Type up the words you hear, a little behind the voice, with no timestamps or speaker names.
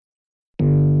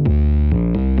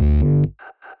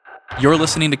You're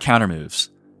listening to Countermoves,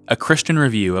 a Christian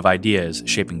review of ideas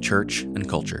shaping church and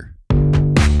culture.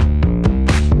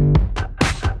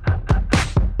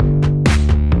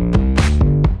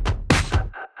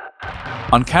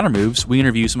 On Countermoves, we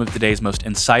interview some of today's most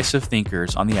incisive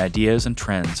thinkers on the ideas and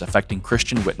trends affecting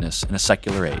Christian witness in a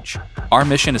secular age. Our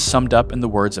mission is summed up in the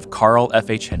words of Carl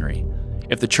F.H. Henry.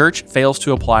 If the church fails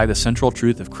to apply the central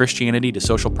truth of Christianity to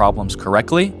social problems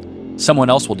correctly, someone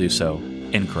else will do so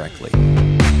incorrectly.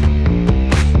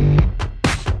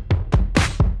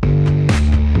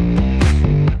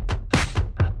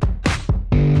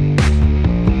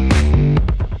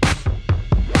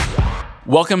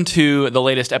 Welcome to the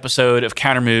latest episode of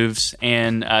Countermoves,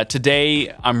 and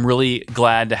today I'm really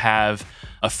glad to have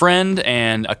a friend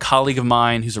and a colleague of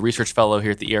mine who's a research fellow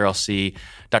here at the ERLC,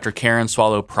 Dr. Karen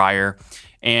Swallow Pryor.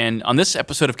 And on this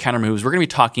episode of Countermoves, we're going to be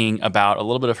talking about a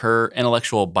little bit of her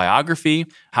intellectual biography,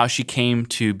 how she came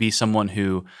to be someone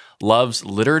who loves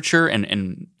literature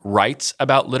and writes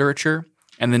about literature,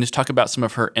 and then just talk about some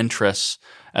of her interests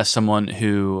as someone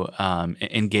who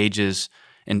engages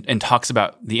and talks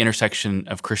about the intersection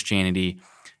of Christianity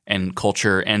and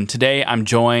culture. And today I'm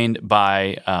joined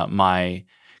by my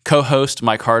co-host,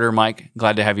 Mike Harder. Mike,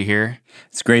 glad to have you here.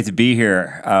 It's great to be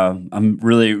here. I'm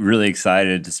really, really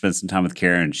excited to spend some time with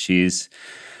Karen. She's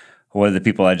one of the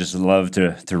people I just love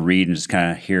to read and just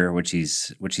kind of hear what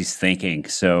she's thinking.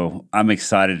 So I'm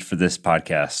excited for this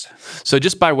podcast. So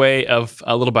just by way of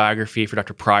a little biography for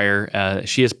Dr. Pryor,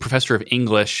 she is professor of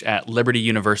English at Liberty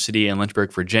University in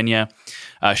Lynchburg, Virginia.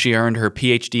 She earned her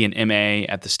PhD and MA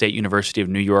at the State University of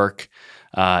New York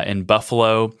in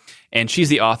Buffalo. And she's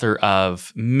the author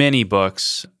of many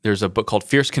books. There's a book called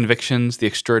Fierce Convictions, The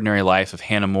Extraordinary Life of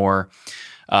Hannah More,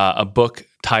 a book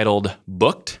titled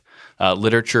Booked,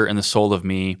 Literature and the Soul of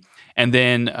Me. And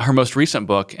then her most recent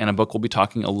book, and a book we'll be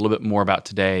talking a little bit more about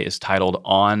today, is titled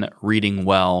On Reading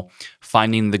Well,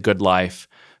 Finding the Good Life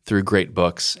Through Great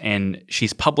Books. And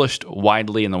she's published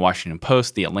widely in the Washington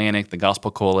Post, the Atlantic, the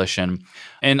Gospel Coalition.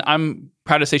 And I'm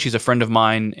proud to say she's a friend of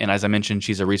mine. And as I mentioned,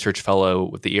 she's a research fellow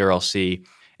with the ERLC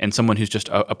and someone who's just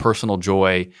a personal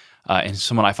joy and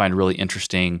someone I find really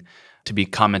interesting to be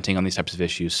commenting on these types of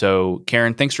issues. So,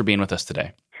 Karen, thanks for being with us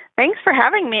today. Thanks for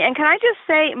having me. And can I just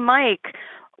say, Mike,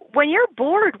 when you're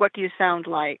bored, what do you sound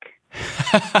like?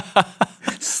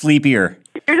 Sleepier.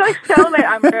 You're like so late.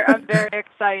 I'm very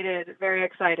excited, very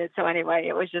excited. So anyway,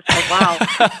 it was just like, wow,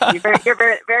 you're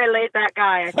very laid back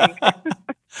guy, I think.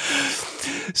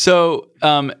 So,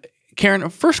 Karen,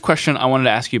 first question I wanted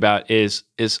to ask you about is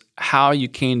how you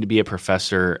came to be a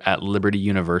professor at Liberty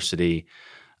University,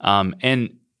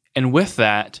 and with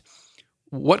that,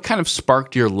 what kind of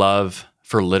sparked your love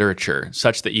for literature,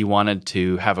 such that you wanted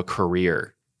to have a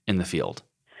career in the field?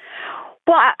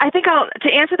 Well, I think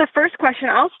to answer the first question,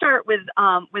 I'll start with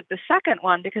the second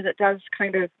one because it does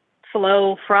kind of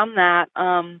flow from that.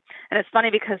 And it's funny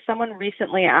because someone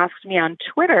recently asked me on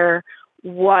Twitter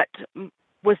what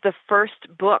was the first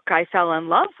book I fell in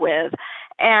love with.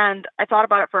 And I thought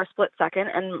about it for a split second,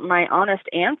 and my honest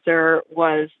answer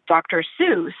was Dr.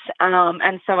 Seuss.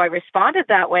 And so I responded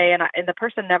that way, and the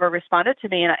person never responded to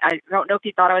me. And I don't know if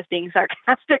he thought I was being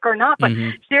sarcastic or not, but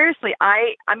seriously,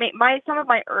 I mean, some of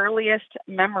my earliest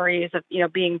memories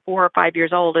of being 4 or 5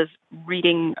 years old is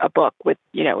reading a book with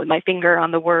my finger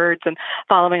on the words and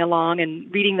following along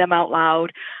and reading them out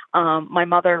loud. My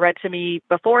mother read to me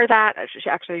before that. She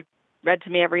actually read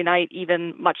to me every night,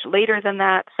 even much later than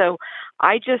that. So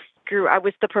I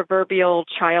was the proverbial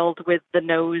child with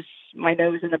my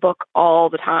nose in the book all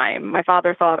the time. My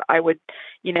father thought I would,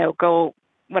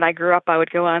 when I grew up, I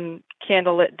would go on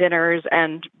candlelit dinners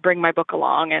and bring my book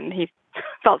along. And he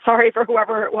felt sorry for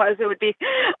whoever it was who would be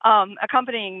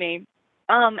accompanying me.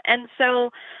 And so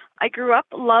I grew up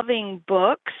loving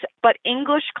books, but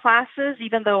English classes,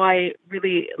 even though I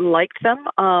really liked them,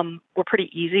 were pretty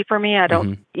easy for me. I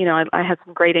had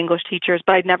some great English teachers,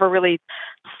 but I'd never really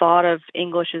thought of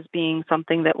English as being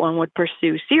something that one would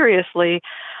pursue seriously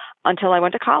until I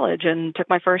went to college and took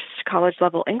my first college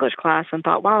level English class and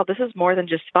thought, wow, this is more than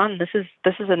just fun. This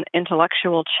is an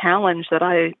intellectual challenge that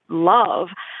I love.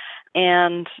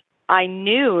 And I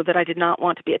knew that I did not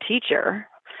want to be a teacher.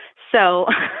 So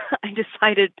I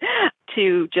decided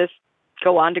to just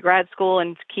go on to grad school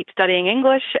and keep studying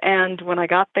English. And when I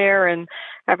got there and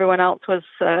everyone else was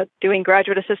doing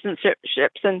graduate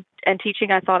assistantships and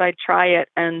teaching, I thought I'd try it.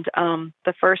 And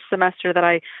the first semester that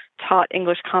I taught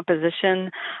English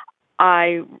composition,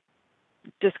 I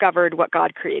discovered what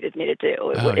God created me to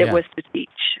do. It was to teach.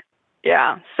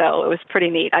 Yeah, so it was pretty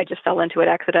neat. I just fell into it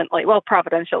accidentally,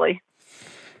 providentially.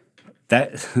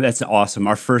 That's awesome.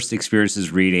 Our first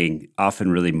experiences reading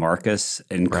often really mark us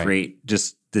and Right. create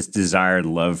just this desire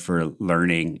and love for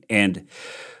learning. And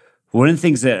one of the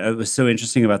things that was so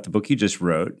interesting about the book you just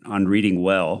wrote on reading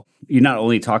well, you not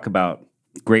only talk about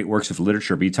great works of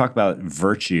literature, but you talk about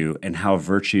virtue and how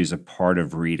virtue is a part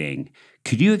of reading.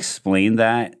 Could you explain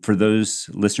that for those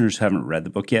listeners who haven't read the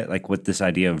book yet, like what this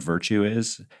idea of virtue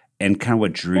is and kind of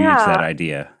what drew you to that Yeah.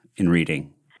 idea in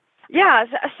reading? Yeah,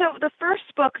 so the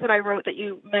first book that I wrote that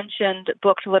you mentioned,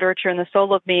 Booked Literature and the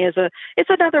Soul of Me, it's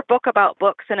another book about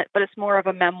books, but it's more of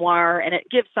a memoir, and it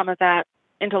gives some of that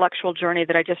intellectual journey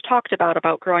that I just talked about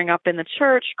growing up in the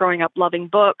church, growing up loving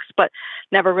books, but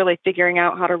never really figuring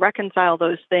out how to reconcile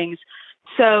those things.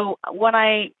 So when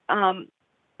I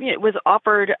was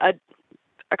offered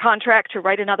a contract to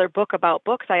write another book about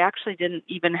books, I actually didn't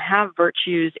even have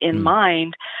virtues in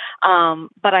mind.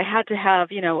 But I had to have,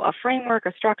 a framework,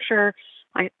 a structure.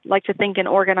 I like to think in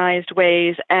organized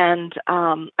ways. And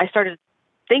I started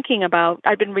thinking about,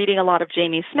 I've been reading a lot of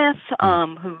Jamie Smith,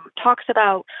 who talks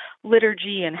about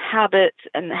liturgy and habits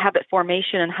and habit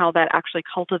formation and how that actually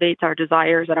cultivates our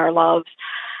desires and our loves.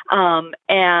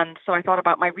 And so I thought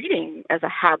about my reading as a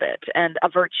habit and a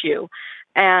virtue.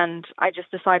 And I just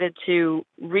decided to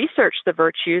research the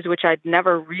virtues, which I'd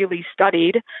never really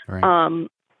studied Right.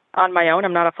 On my own.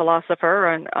 I'm not a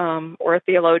philosopher or a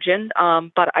theologian,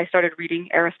 but I started reading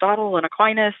Aristotle and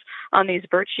Aquinas on these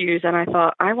virtues, and I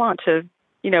thought, I want to,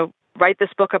 write this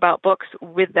book about books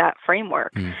with that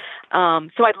framework.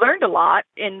 So I learned a lot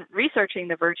in researching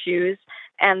the virtues,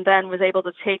 and then was able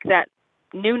to take that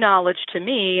new knowledge to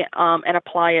me and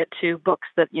apply it to books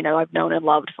that I've known and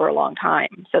loved for a long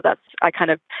time. So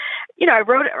I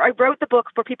wrote the book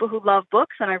for people who love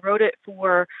books, and I wrote it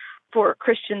for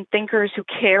Christian thinkers who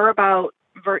care about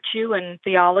virtue and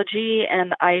theology.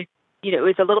 And it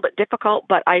was a little bit difficult,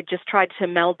 but I just tried to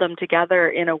meld them together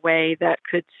in a way that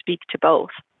could speak to both.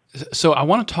 So I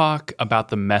want to talk about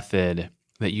the method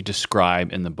that you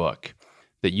describe in the book.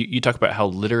 That you talk about how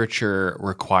literature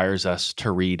requires us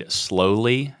to read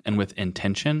slowly and with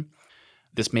intention.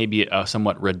 This may be a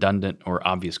somewhat redundant or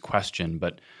obvious question,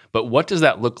 but what does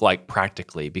that look like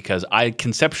practically? Because I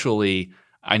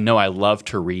know I love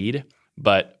to read,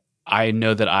 but I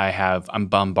know that I'm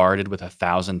bombarded with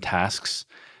 1,000 tasks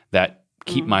that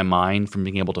keep my mind from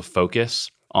being able to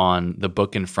focus on the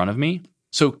book in front of me.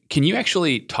 So can you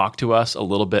actually talk to us a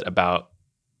little bit about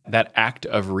that act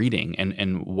of reading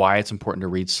and why it's important to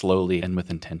read slowly and with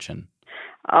intention?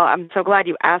 Oh, I'm so glad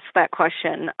you asked that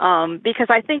question, because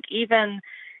I think even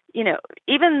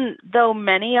though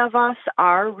many of us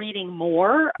are reading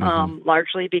more,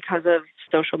 largely because of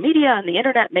social media and the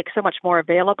internet makes so much more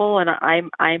available, and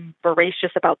I'm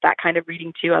voracious about that kind of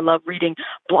reading too. I love reading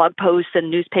blog posts and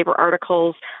newspaper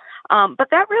articles, but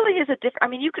that really is a different. I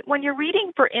mean, when you're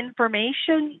reading for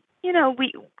information,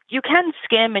 you can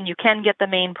skim and you can get the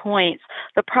main points.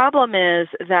 The problem is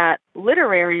that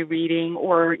literary reading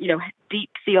or, deep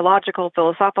theological,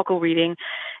 philosophical reading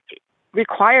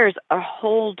requires a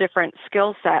whole different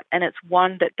skill set. And it's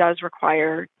one that does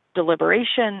require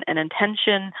deliberation and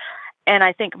intention. And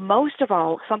I think most of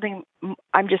all, something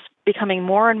I'm just becoming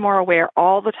more and more aware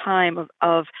all the time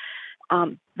of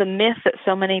the myth that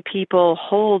so many people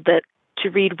hold that to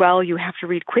read well, you have to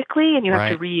read quickly and you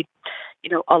have to read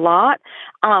a lot.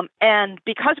 And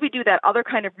because we do that other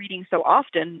kind of reading so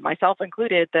often, myself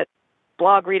included, that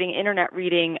blog reading, internet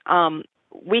reading,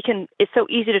 it's so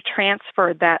easy to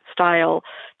transfer that style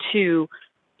to,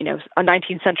 a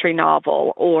 19th century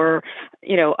novel or,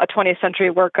 a 20th century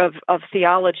work of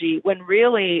theology, when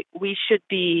really we should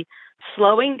be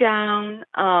slowing down.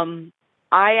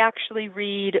 I actually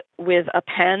read with a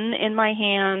pen in my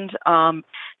hand,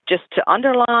 just to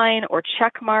underline or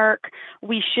check mark.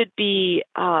 We should be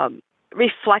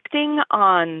reflecting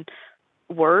on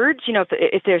words.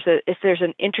 If there's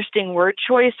an interesting word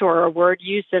choice or a word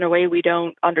used in a way we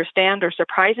don't understand or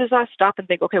surprises us, stop and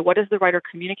think, okay, what is the writer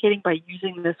communicating by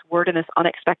using this word in this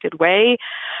unexpected way?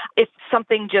 If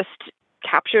something just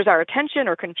captures our attention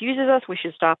or confuses us, we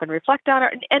should stop and reflect on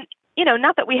it. And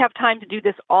not that we have time to do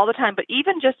this all the time, but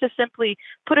even just to simply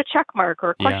put a check mark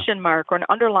or a question mark or an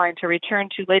underline to return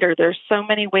to later. There's so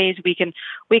many ways we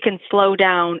can slow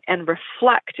down and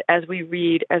reflect as we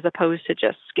read, as opposed to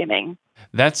just skimming.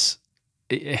 That's,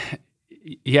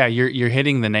 you're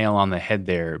hitting the nail on the head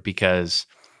there, because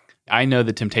I know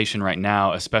the temptation right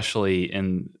now, especially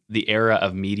in the era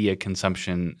of media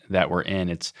consumption that we're in,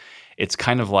 it's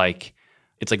kind of like,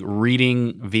 it's like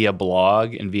reading via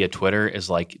blog and via Twitter is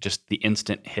like just the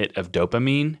instant hit of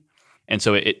dopamine. And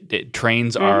so it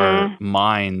trains our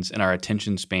minds and our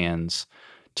attention spans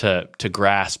to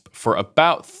grasp for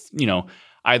about,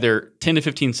 either 10 to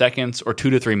 15 seconds or 2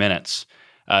 to 3 minutes,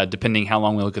 depending how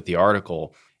long we look at the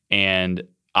article. And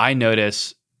I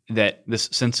notice that this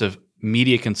sense of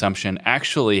media consumption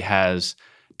actually has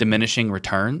diminishing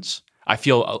returns. I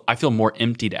feel more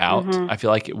emptied out. I feel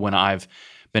like when I've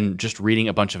been just reading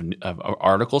a bunch of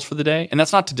articles for the day, and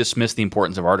that's not to dismiss the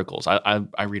importance of articles.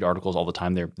 I read articles all the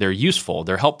time. They're useful.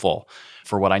 They're helpful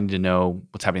for what I need to know,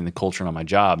 what's happening in the culture and on my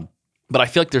job. But I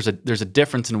feel like there's a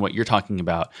difference in what you're talking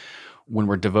about when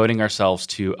we're devoting ourselves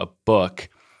to a book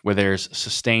where there's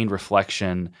sustained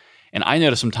reflection. And I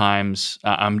notice sometimes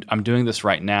I'm doing this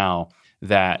right now,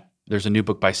 that there's a new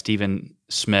book by Stephen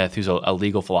Smith, who's a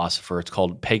legal philosopher. It's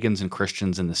called Pagans and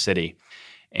Christians in the City.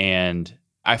 And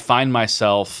I find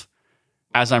myself,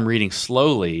 as I'm reading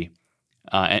slowly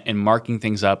and marking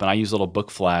things up, and I use little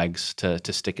book flags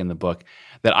to stick in the book,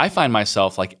 that I find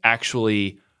myself like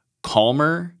actually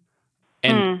calmer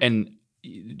and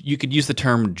you could use the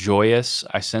term joyous,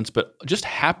 I sense, but just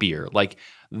happier. Like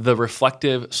the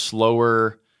reflective,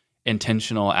 slower,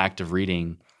 intentional act of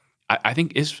reading, I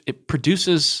think it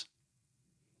produces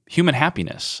human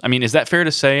happiness. I mean, is that fair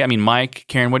to say? I mean, Mike,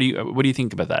 Karen, what do you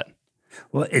think about that?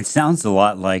 Well, it sounds a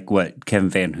lot like what Kevin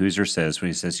Van Hooser says when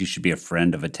he says you should be a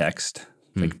friend of a text,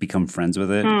 like become friends with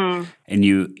it, and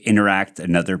you interact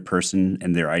another person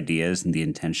and their ideas and the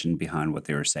intention behind what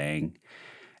they were saying,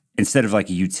 instead of like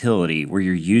a utility where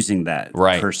you're using that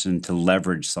person to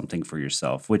leverage something for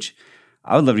yourself, which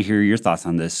I would love to hear your thoughts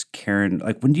on this, Karen.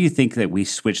 Like, when do you think that we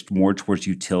switched more towards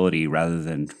utility rather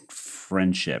than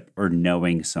friendship or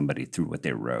knowing somebody through what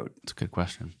they wrote? That's a good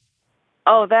question.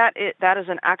 Oh, that is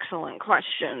an excellent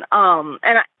question.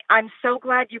 And I'm so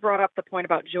glad you brought up the point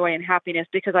about joy and happiness,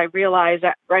 because I realized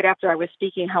that right after I was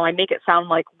speaking how I make it sound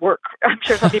like work. I'm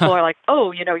sure some people are like,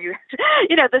 oh, you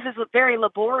this is very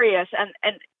laborious,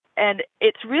 and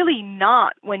it's really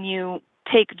not when you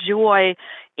take joy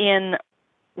in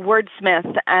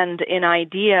wordsmith and in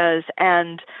ideas.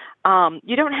 And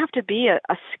you don't have to be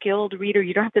a skilled reader.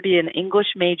 You don't have to be an English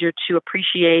major to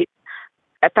appreciate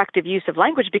effective use of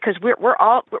language, because we're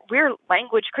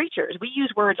language creatures. We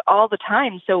use words all the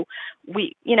time. So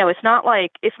it's not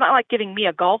like giving me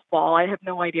a golf ball. I have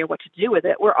no idea what to do with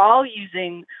it. We're all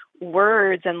using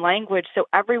words and language, so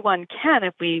everyone can,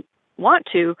 if we want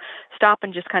to, stop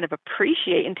and just kind of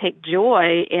appreciate and take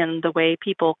joy in the way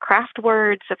people craft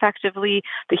words effectively.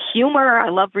 The humor, I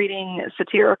love reading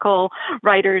satirical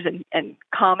writers and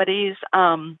comedies.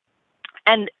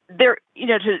 And there,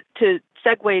 to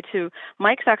segue to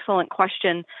Mike's excellent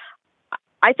question,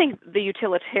 I think the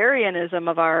utilitarianism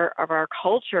of our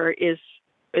culture is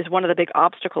one of the big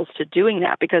obstacles to doing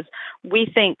that, because we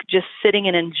think just sitting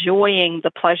and enjoying the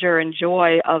pleasure and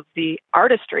joy of the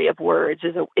artistry of words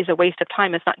is a waste of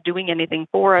time. It's not doing anything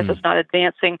for us. It's not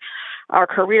advancing our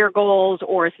career goals,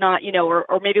 or it's not,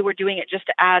 or maybe we're doing it just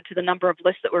to add to the number of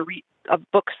lists that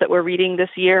of books that we're reading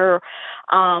this year.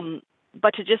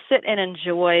 But to just sit and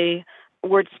enjoy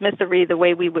wordsmithery the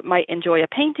way we might enjoy a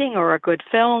painting or a good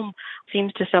film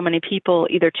seems to so many people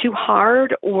either too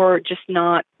hard or just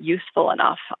not useful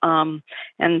enough. And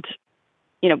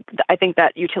I think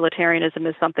that utilitarianism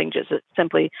is something just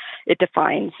it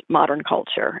defines modern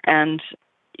culture, and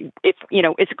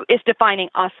it's defining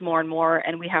us more and more,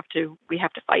 and we have to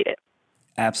fight it.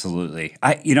 Absolutely.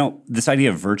 This idea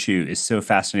of virtue is so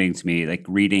fascinating to me. Like,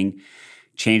 reading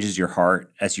changes your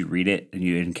heart as you read it, and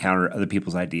you encounter other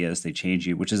people's ideas. They change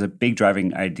you, which is a big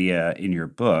driving idea in your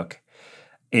book.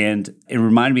 And it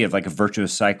reminded me of like a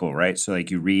virtuous cycle, right? So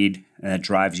like you read, and that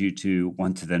drives you to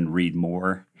want to then read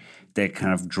more. That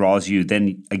kind of draws you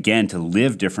then again to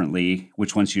live differently,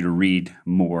 which wants you to read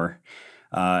more.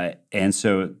 And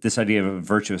so this idea of a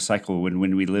virtuous cycle,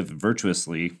 when we live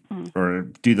virtuously or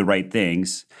do the right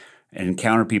things and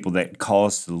encounter people that call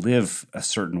us to live a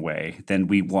certain way, then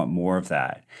we want more of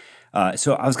that.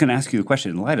 So I was going to ask you the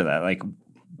question in light of that, like,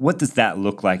 what does that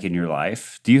look like in your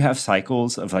life? Do you have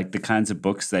cycles of like the kinds of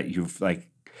books that you've like,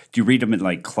 do you read them in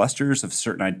like clusters of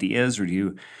certain ideas, or do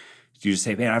you just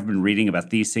say, man, I've been reading about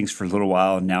these things for a little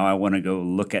while, and now I want to go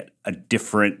look at a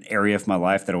different area of my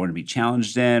life that I want to be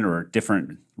challenged in, or a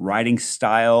different writing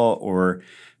style, or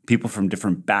people from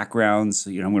different backgrounds?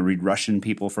 I'm going to read Russian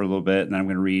people for a little bit, and then I'm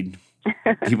going to read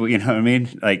people, you know what I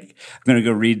mean? Like, I'm going to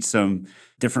go read some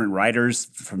different writers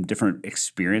from different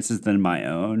experiences than my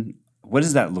own. What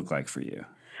does that look like for you?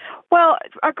 Well,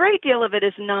 a great deal of it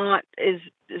is not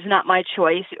my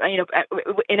choice,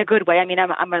 in a good way. I mean,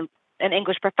 I'm an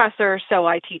English professor, so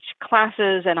I teach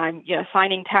classes, and I'm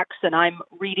signing texts, and I'm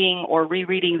reading or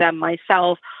rereading them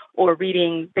myself, or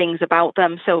reading things about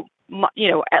them. So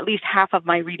at least half of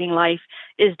my reading life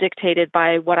is dictated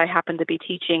by what I happen to be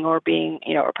teaching or being,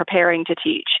 or preparing to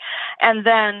teach. And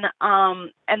then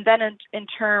in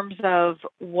terms of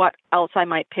what else I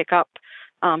might pick up,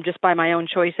 just by my own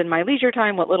choice in my leisure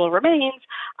time, what little remains,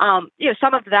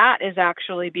 some of that is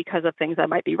actually because of things I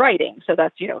might be writing. So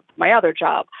that's, my other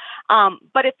job.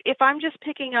 But if I'm just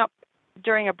picking up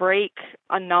during a break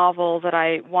a novel that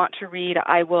I want to read,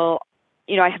 I will,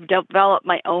 I have developed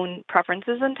my own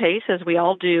preferences and tastes, as we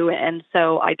all do. And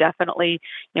so I definitely,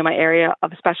 my area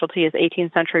of specialty is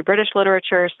 18th century British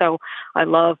literature. So I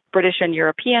love British and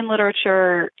European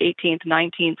literature, 18th,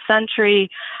 19th century.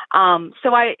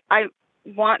 So I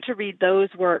want to read those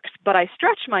works, but I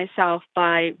stretch myself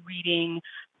by reading,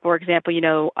 for example,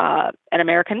 An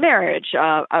American Marriage,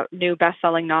 a new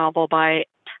best-selling novel by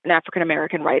an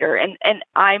African-American writer. And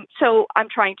I'm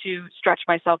trying to stretch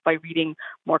myself by reading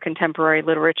more contemporary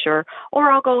literature,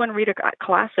 or I'll go and read a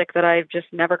classic that I've just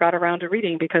never got around to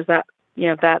reading because that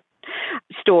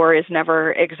store is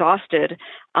never exhausted.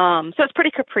 So it's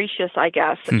pretty capricious, I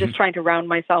guess, just trying to round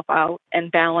myself out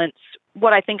and balance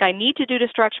what I think I need to do to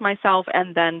stretch myself,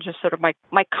 and then just sort of my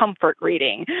comfort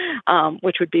reading,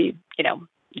 which would be,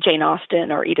 Jane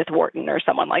Austen or Edith Wharton or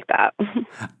someone like that.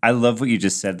 I love what you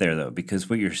just said there, though, because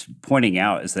what you're pointing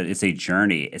out is that it's a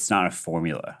journey. It's not a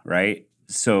formula, right?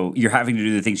 So you're having to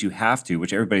do the things you have to,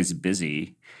 which everybody's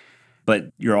busy,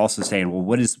 but you're also saying, well,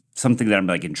 what is something that I'm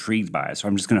intrigued by? So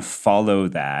I'm just going to follow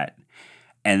that.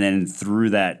 And then through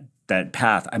that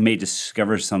path, I may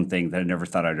discover something that I never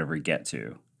thought I'd ever get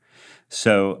to.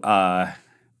 So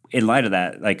in light of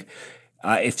that,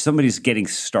 if somebody's getting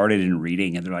started in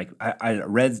reading and they're like, I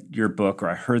read your book, or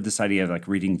I heard this idea of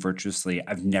reading virtuously,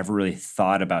 I've never really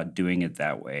thought about doing it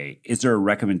that way. Is there a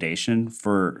recommendation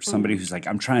for somebody who's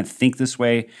I'm trying to think this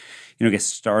way, get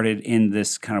started in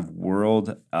this kind of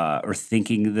world or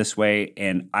thinking this way,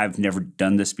 and I've never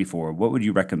done this before? What would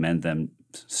you recommend them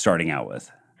starting out with?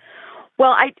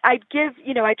 Well, I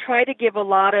try to give a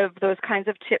lot of those kinds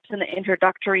of tips in the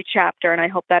introductory chapter, and I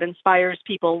hope that inspires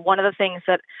people. One of the things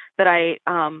that I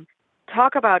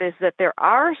talk about is that there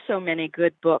are so many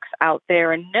good books out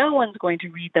there, and no one's going to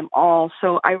read them all.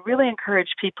 So I really encourage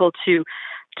people to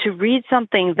read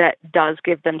something that does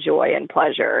give them joy and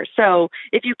pleasure. So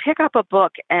if you pick up a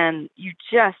book and you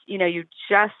just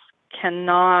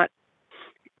cannot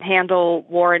handle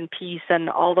War and Peace and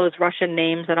all those Russian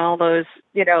names and all those,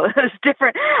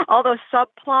 all those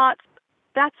subplots,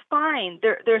 that's fine.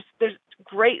 There's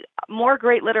more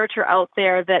great literature out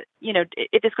there that,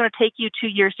 if it's going to take you 2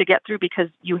 years to get through because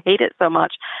you hate it so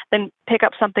much, then pick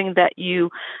up something that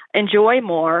you enjoy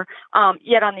more.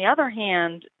 Yet on the other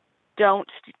hand, don't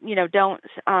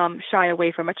shy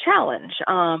away from a challenge,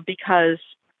 because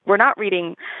we're not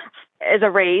reading as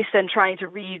a race and trying to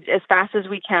read as fast as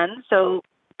we can. So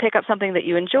pick up something that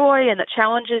you enjoy and that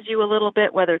challenges you a little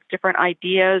bit, whether it's different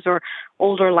ideas or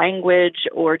older language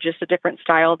or just a different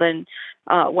style than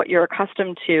what you're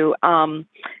accustomed to,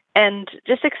 and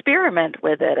just experiment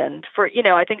with it. And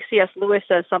I think C.S. Lewis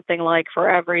says something like, for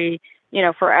every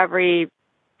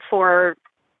 4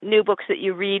 new books that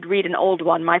you read an old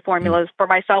one. My formula for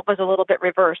myself is a little bit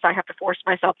reversed. I have to force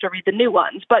myself to read the new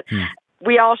ones, but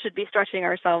we all should be stretching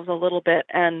ourselves a little bit,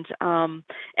 and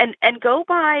go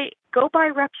by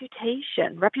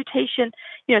reputation. Reputation,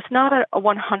 it's not a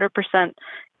 100%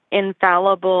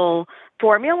 infallible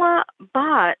formula,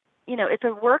 but if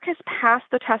a work has passed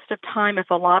the test of time, if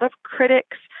a lot of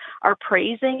critics are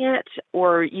praising it,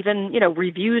 or even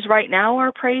reviews right now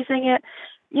are praising it,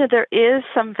 there is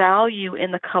some value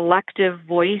in the collective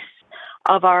voice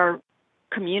of our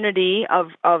community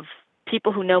of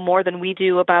people who know more than we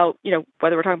do about,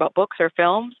 whether we're talking about books or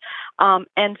films.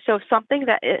 And so something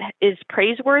that is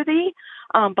praiseworthy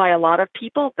by a lot of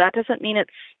people, that doesn't mean it's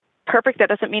perfect. That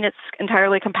doesn't mean it's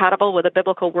entirely compatible with a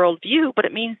biblical worldview, but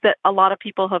it means that a lot of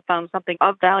people have found something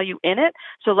of value in it.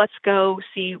 So let's go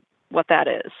see what that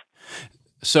is.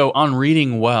 So On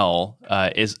Reading Well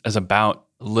is about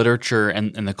literature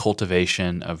and the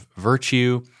cultivation of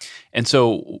virtue. And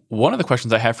so one of the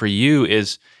questions I have for you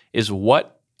is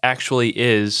what actually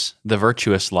is the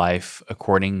virtuous life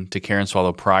according to Karen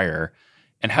Swallow Prior,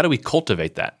 and how do we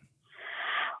cultivate that?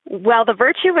 Well, the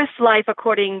virtuous life,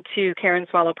 according to Karen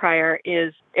Swallow Prior,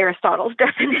 is Aristotle's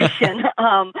definition.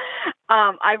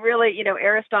 I really,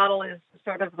 Aristotle is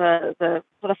sort of the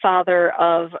father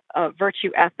of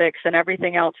virtue ethics, and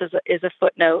everything else is a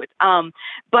footnote.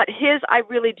 But I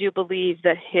really do believe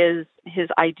that his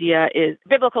idea is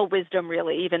biblical wisdom,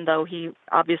 really, even though he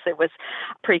obviously was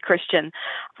pre-Christian.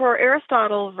 For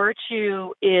Aristotle,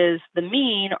 virtue is the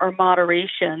mean or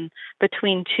moderation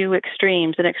between two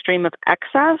extremes, an extreme of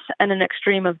excess and an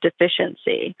extreme of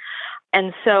deficiency.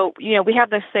 And so, we have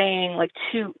this saying, like,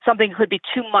 something could be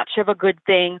too much of a good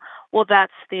thing. Well,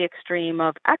 that's the extreme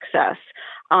of excess.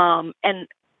 And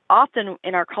often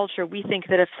in our culture, we think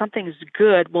that if something's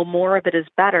good, well, more of it is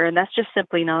better. And that's just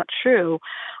simply not true.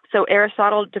 So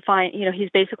Aristotle defined, he's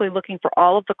basically looking for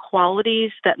all of the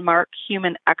qualities that mark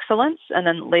human excellence. And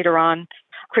then later on,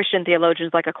 Christian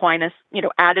theologians like Aquinas,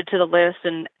 added to the list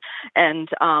and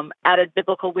added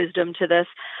biblical wisdom to this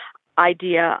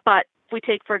idea. But if we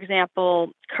take, for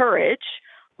example, courage,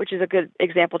 which is a good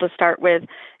example to start with,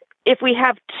 if we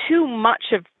have too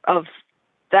much of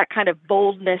that kind of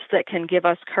boldness that can give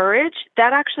us courage,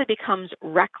 that actually becomes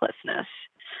recklessness.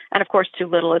 And of course, too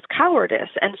little is cowardice.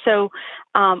 And so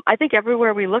I think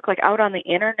everywhere we look, like out on the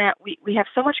internet, we have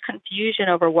so much confusion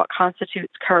over what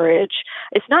constitutes courage.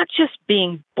 It's not just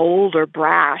being bold or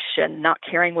brash and not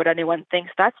caring what anyone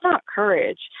thinks. That's not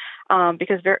courage.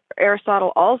 Because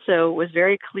Aristotle also was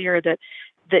very clear that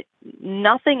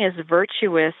nothing is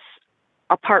virtuous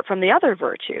apart from the other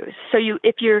virtues. So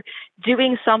if you're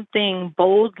doing something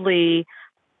boldly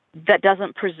that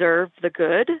doesn't preserve the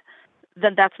good,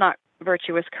 then that's not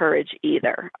virtuous courage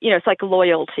either. It's like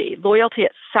loyalty. Loyalty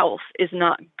itself is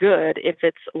not good if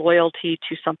it's loyalty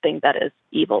to something that is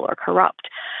evil or corrupt.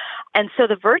 And so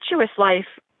the virtuous life,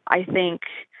 I think,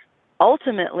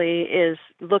 ultimately is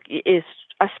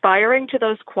aspiring to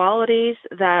those qualities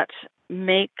that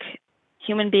make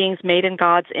human beings made in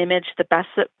God's image the best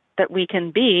that we can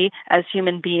be as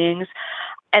human beings,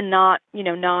 and not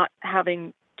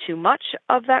having too much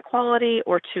of that quality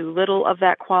or too little of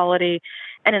that quality.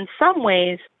 And in some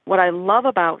ways, what I love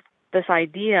about this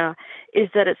idea is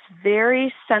that it's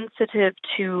very sensitive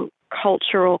to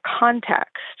cultural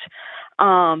context,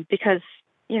 because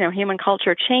human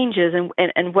culture changes,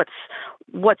 and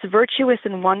what's virtuous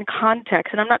in one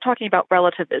context, and I'm not talking about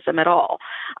relativism at all,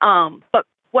 but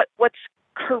what's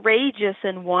courageous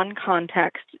in one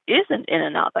context isn't in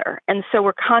another. And so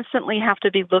we're constantly have to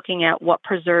be looking at what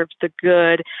preserves the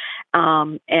good,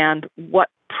 and what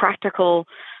practical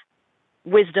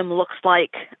wisdom looks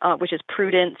like, which is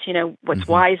prudence. What's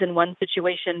wise in one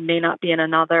situation may not be in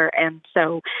another. And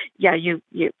so, yeah,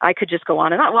 I could just go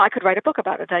on and on. Well, I could write a book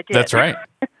about it. I did. That's right.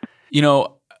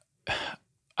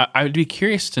 I would be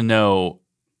curious to know,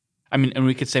 and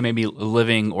we could say maybe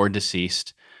living or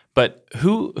deceased, but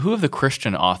who of the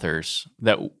Christian authors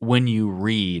that when you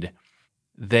read,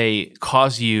 they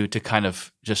cause you to kind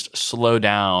of just slow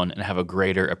down and have a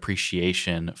greater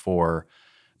appreciation for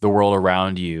the world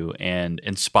around you and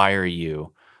inspire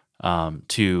you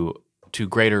to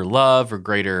greater love or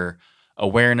greater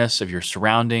awareness of your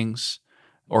surroundings,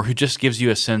 or who just gives you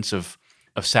a sense of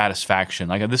satisfaction?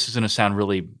 Like, this is going to sound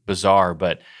really bizarre,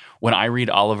 but when I read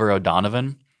Oliver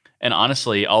O'Donovan, and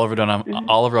honestly, Oliver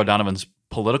O'Donovan's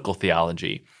political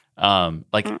theology,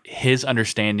 his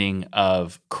understanding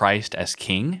of Christ as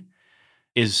King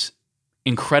is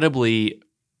incredibly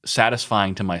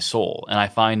satisfying to my soul. And I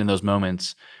find in those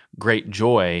moments great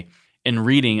joy in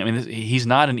reading. He's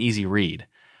not an easy read.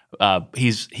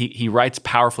 He writes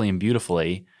powerfully and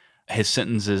beautifully. His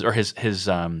sentences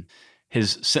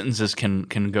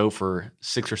can go for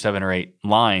 6 or 7 or 8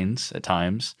 lines at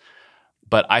times.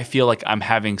 But I feel like I'm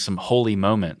having some holy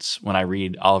moments when I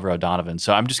read Oliver O'Donovan.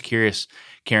 So I'm just curious,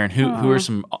 Karen, who are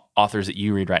some authors that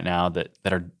you read right now that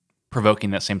are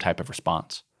provoking that same type of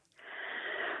response?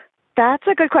 That's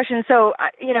a good question. So,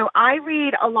 I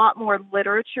read a lot more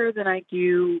literature than I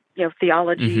do,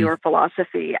 theology or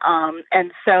philosophy.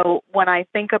 And so when I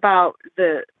think about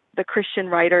the Christian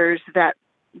writers that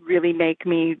really make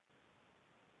me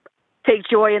take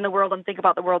joy in the world and think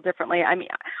about the world differently,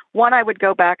 one I would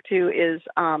go back to is,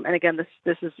 and again,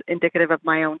 this is indicative of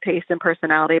my own taste and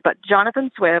personality, but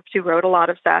Jonathan Swift, who wrote a lot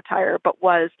of satire, but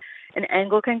was an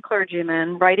Anglican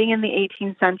clergyman writing in the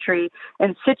 18th century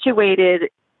and situated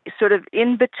sort of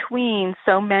in between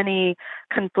so many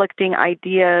conflicting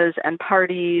ideas and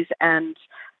parties and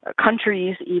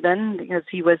countries even, because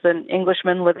he was an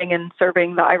Englishman living and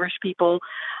serving the Irish people.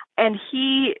 And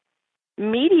he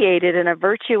mediated in a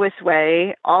virtuous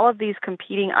way all of these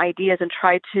competing ideas and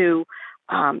tried to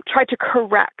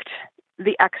correct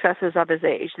the excesses of his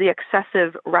age, the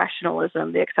excessive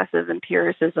rationalism, the excessive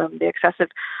empiricism, the excessive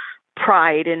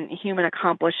pride in human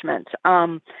accomplishment.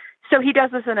 So he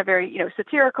does this in a very,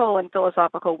 satirical and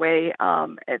philosophical way.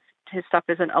 His stuff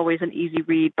isn't always an easy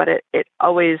read, but it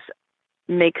always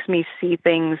makes me see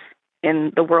things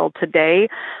in the world today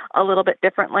a little bit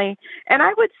differently. And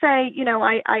I would say,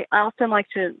 I often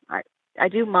I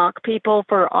do mock people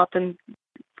for often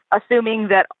assuming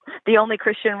that the only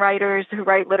Christian writers who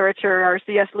write literature are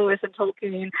C.S. Lewis and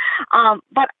Tolkien.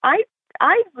 But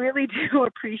I really do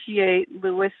appreciate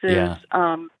Lewis's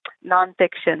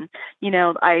nonfiction.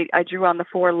 I drew on the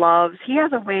Four Loves. He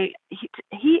has a way.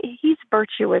 He's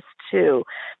virtuous too,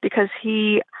 because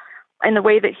in the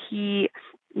way that he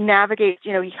navigates,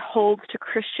 he holds to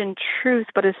Christian truth,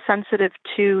 but is sensitive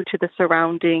to the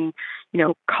surrounding,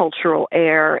 cultural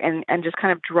air, and just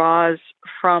kind of draws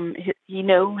from he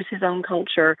knows his own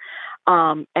culture,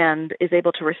 and is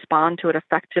able to respond to it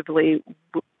effectively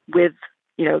with,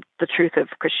 the truth of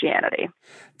Christianity.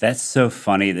 That's so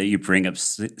funny that you bring up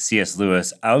C.S.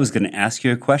 Lewis. I was going to ask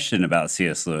you a question about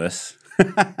C.S. Lewis.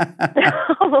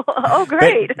 Oh,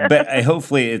 great. But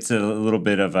hopefully it's a little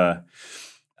bit of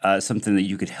something that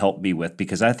you could help me with,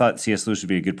 because I thought C.S. Lewis would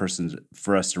be a good person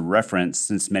for us to reference,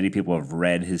 since many people have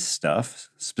read his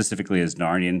stuff, specifically his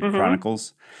Narnian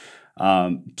Chronicles.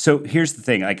 So here's the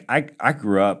thing. I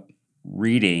grew up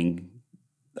reading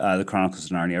the Chronicles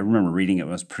of Narnia. I remember reading it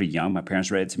when I was pretty young. My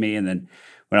parents read it to me. And then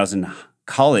when I was in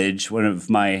college, one of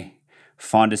my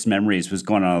fondest memories was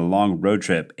going on a long road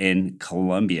trip in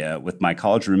Colombia with my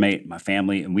college roommate, my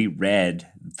family, and we read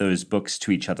those books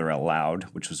to each other aloud,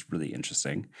 which was really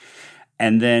interesting.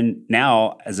 And then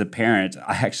now, as a parent,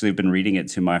 I actually have been reading it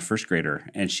to my first grader,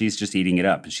 and she's just eating it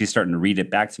up, and she's starting to read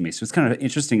it back to me. So it's kind of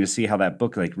interesting to see how that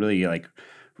book really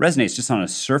resonates just on a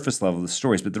surface level of the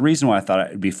stories. But the reason why I thought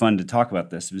it would be fun to talk about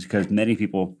this is because many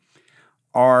people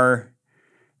are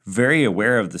very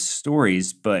aware of the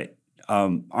stories, but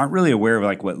aren't really aware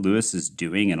of what Lewis is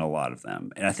doing in a lot of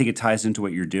them. And I think it ties into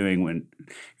what you're doing when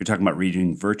you're talking about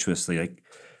reading virtuously.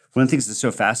 One of the things that's so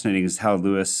fascinating is how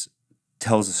Lewis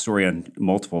tells a story on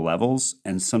multiple levels,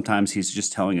 and sometimes he's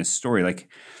just telling a story, like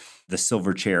the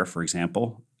silver chair, for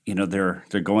example. They're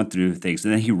going through things,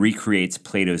 and then he recreates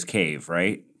Plato's cave,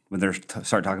 right? When they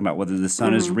start talking about whether the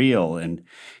sun is real, and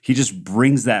he just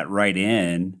brings that right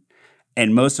in,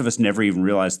 and most of us never even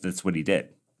realized that's what he did.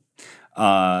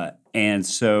 And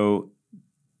so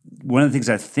one of the things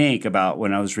I think about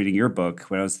when I was reading your book,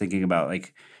 when I was thinking about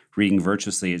reading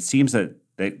virtuously, it seems that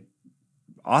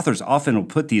authors often will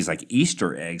put these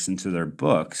Easter eggs into their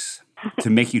books to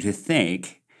make you to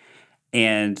think.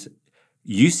 And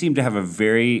you seem to have a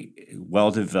very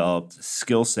well-developed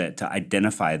skill set to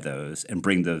identify those and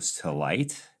bring those to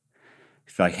light.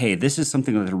 I feel hey, this is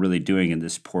something that they're really doing in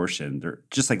this portion. They're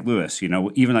just like Lewis,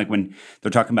 even when they're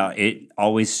talking about it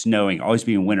always snowing, always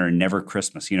being winter and never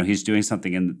Christmas. He's doing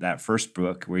something in that first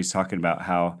book where he's talking about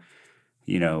how,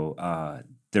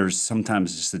 there's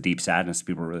sometimes just a deep sadness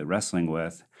people are really wrestling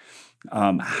with.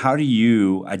 How do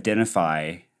you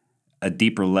identify a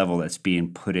deeper level that's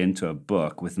being put into a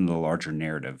book within the larger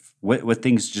narrative? What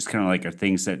things just kind of are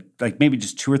things that maybe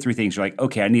just two or three things you're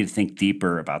okay, I need to think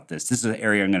deeper about this. This is an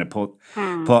area I'm going to pull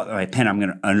out my pen. I'm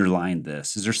going to underline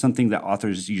this. Is there something that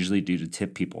authors usually do to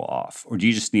tip people off, or do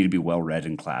you just need to be well read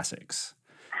in classics?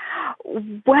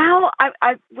 Well,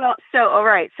 all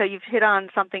right. So you've hit on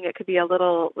something that could be a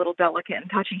little delicate and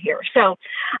touchy here. So,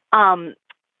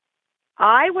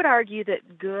 I would argue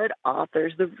that good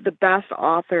authors, the best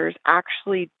authors,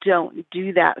 actually don't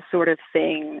do that sort of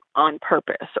thing on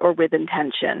purpose or with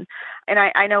intention. And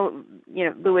I know,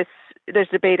 Lewis, there's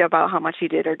debate about how much he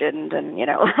did or didn't, and,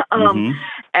 or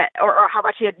how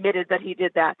much he admitted that he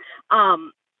did that.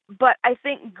 But I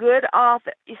think good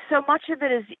author, so much of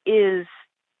it is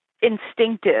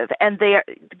instinctive, and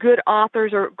good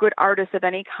authors or good artists of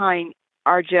any kind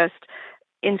are just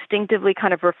instinctively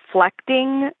kind of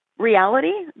reflecting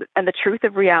reality and the truth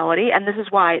of reality. And this is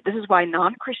why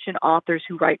non-Christian authors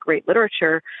who write great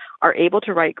literature are able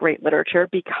to write great literature,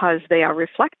 because they are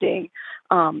reflecting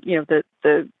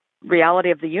the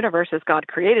reality of the universe as God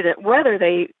created it, whether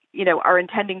they are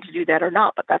intending to do that or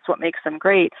not. But that's what makes them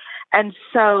great. And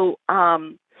so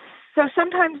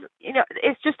sometimes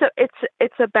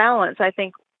it's a balance. I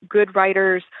think good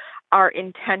writers are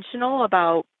intentional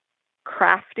about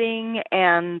crafting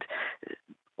and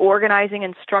organizing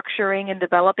and structuring and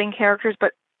developing characters,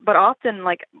 but often,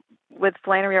 like with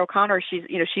Flannery O'Connor,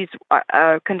 she's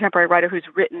a contemporary writer who's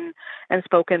written and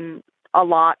spoken a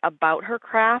lot about her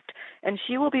craft, and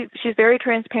she's very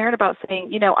transparent about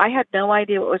saying, I had no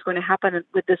idea what was going to happen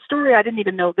with this story. I didn't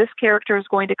even know this character is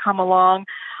going to come along,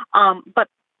 but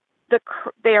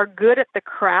they are good at the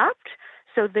craft,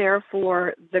 so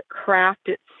therefore the craft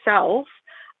itself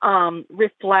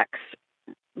reflects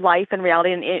life and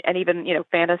reality, and even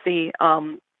fantasy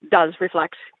does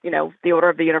reflect the order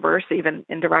of the universe, even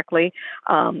indirectly.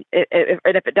 And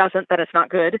if it doesn't, then it's not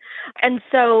good. And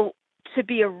so to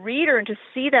be a reader and to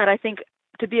see that, I think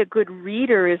to be a good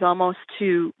reader is almost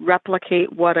to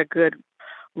replicate what a good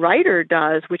writer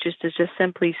does, which is to just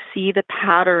simply see the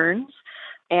patterns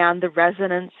and the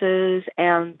resonances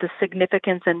and the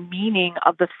significance and meaning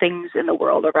of the things in the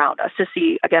world around us. To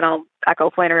see, again, I'll echo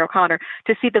Flannery O'Connor,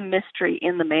 to see the mystery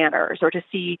in the manners, or to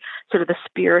see sort of the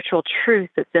spiritual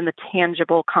truth that's in the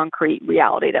tangible, concrete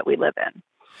reality that we live in.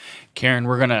 Karen,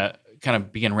 we're going to kind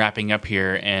of begin wrapping up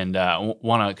here, and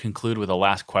want to conclude with a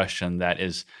last question that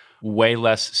is way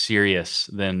less serious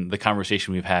than the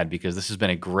conversation we've had, because this has been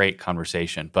a great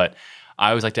conversation. But I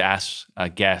always like to ask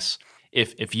guests,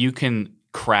 if you can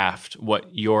craft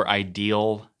what your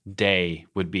ideal day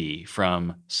would be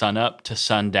from sun up to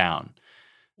sundown,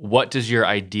 what does your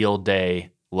ideal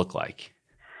day look like?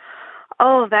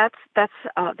 Oh, that's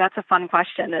a fun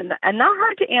question, and not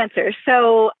hard to answer.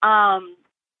 So, and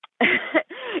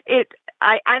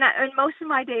most of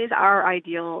my days are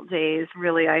ideal days.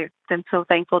 Really, I've been so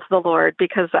thankful to the Lord,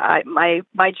 because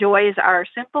my joys are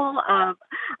simple.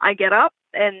 I get up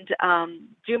and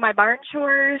do my barn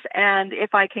chores, and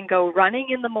if I can go running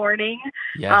in the morning,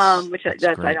 yes, which I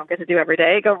don't get to do every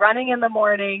day, go running in the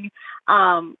morning,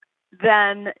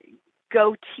 then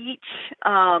go teach.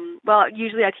 Well,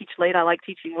 usually I teach late. I like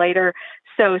teaching later.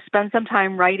 So spend some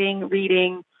time writing,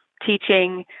 reading,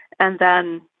 teaching, and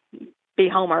then be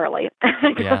home early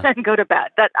and go to bed.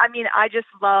 I just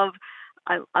love,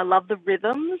 I love the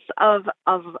rhythms of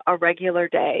a regular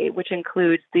day, which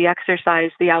includes the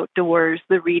exercise, the outdoors,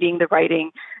 the reading, the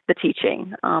writing, the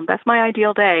teaching. That's my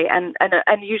ideal day, and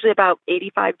usually about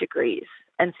 85 degrees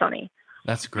and sunny.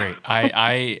 That's great.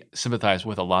 I sympathize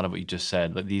with a lot of what you just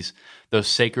said. That those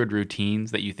sacred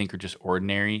routines that you think are just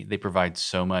ordinary, they provide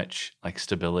so much like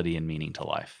stability and meaning to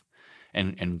life,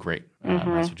 and great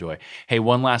massive joy. Hey,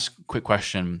 one last quick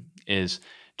question is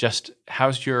just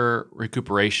how's your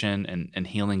recuperation and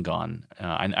healing gone?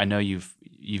 I know you've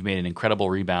made an incredible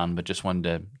rebound, but just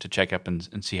wanted to check up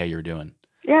and see how you're doing.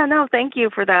 Yeah, no, thank you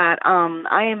for that.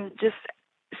 I am just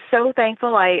so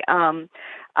thankful. I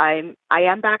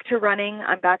am back to running.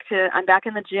 I'm back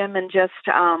in the gym, and just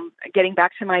getting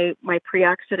back to my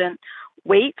pre-accident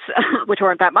weights, which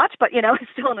weren't that much, but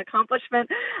it's still an accomplishment.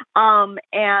 I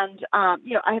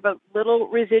have a little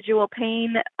residual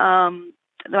pain.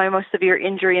 My most severe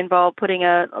injury involved putting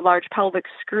a large pelvic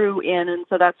screw in, and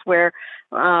so that's where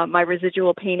my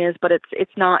residual pain is. But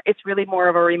it's really more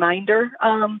of a reminder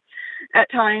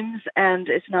at times, and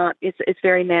it's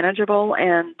very manageable.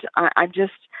 And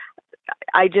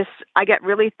I get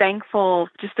really thankful,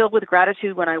 just filled with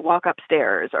gratitude when I walk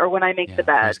upstairs or when I make the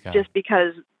bed, just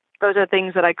because those are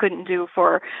things that I couldn't do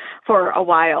for a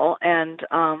while. And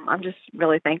I'm just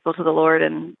really thankful to the Lord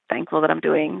and thankful that I'm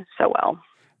doing so well.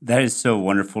 That is so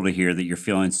wonderful to hear that you're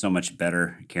feeling so much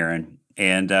better, Karen.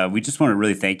 And we just want to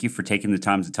really thank you for taking the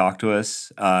time to talk to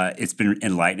us. It's been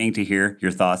enlightening to hear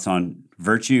your thoughts on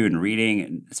virtue and reading.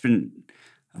 And it's been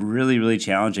really, really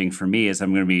challenging for me, as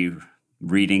I'm going to be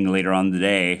reading later on in the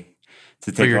day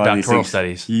to take for your a lot of these doctoral things.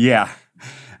 studies. Yeah.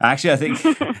 Actually, I think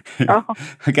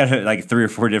I got like 3 or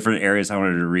 4 different areas I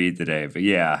wanted to read today. But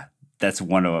yeah, that's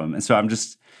one of them. And so I'm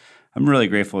really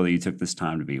grateful that you took this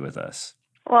time to be with us.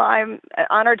 Well, I'm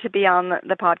honored to be on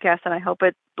the podcast, and I hope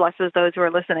it blesses those who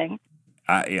are listening.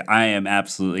 I am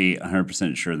absolutely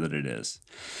 100% sure that it is.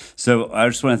 So I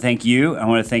just want to thank you. I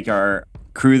want to thank our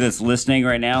crew that's listening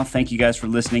right now. Thank you guys for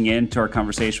listening in to our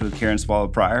conversation with Karen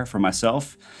Swallow-Prior. For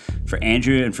myself, for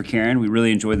Andrew, and for Karen, we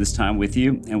really enjoyed this time with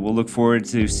you, and we'll look forward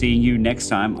to seeing you next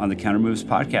time on the Counter Moves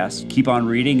podcast. Keep on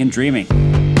reading and dreaming.